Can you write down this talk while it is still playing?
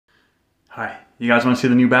Hi, you guys want to see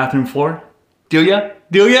the new bathroom floor? Do ya?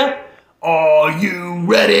 Do ya? Are you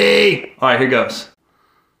ready? All right, here goes.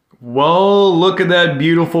 Well, look at that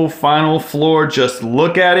beautiful final floor. Just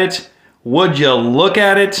look at it. Would you look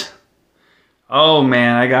at it? Oh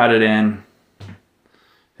man, I got it in.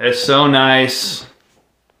 It's so nice.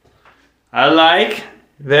 I like.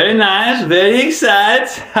 Very nice, very excited.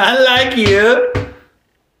 I like you.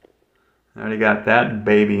 I already got that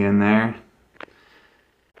baby in there.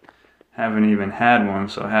 Haven't even had one,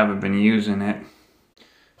 so I haven't been using it.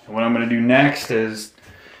 And what I'm gonna do next is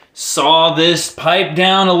saw this pipe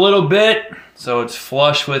down a little bit so it's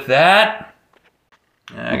flush with that.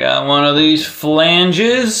 And I got one of these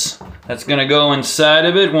flanges that's gonna go inside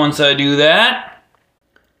of it once I do that.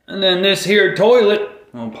 And then this here toilet,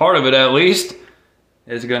 well, part of it at least,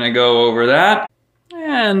 is gonna go over that.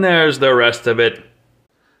 And there's the rest of it.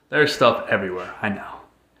 There's stuff everywhere, I know.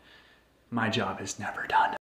 My job is never done.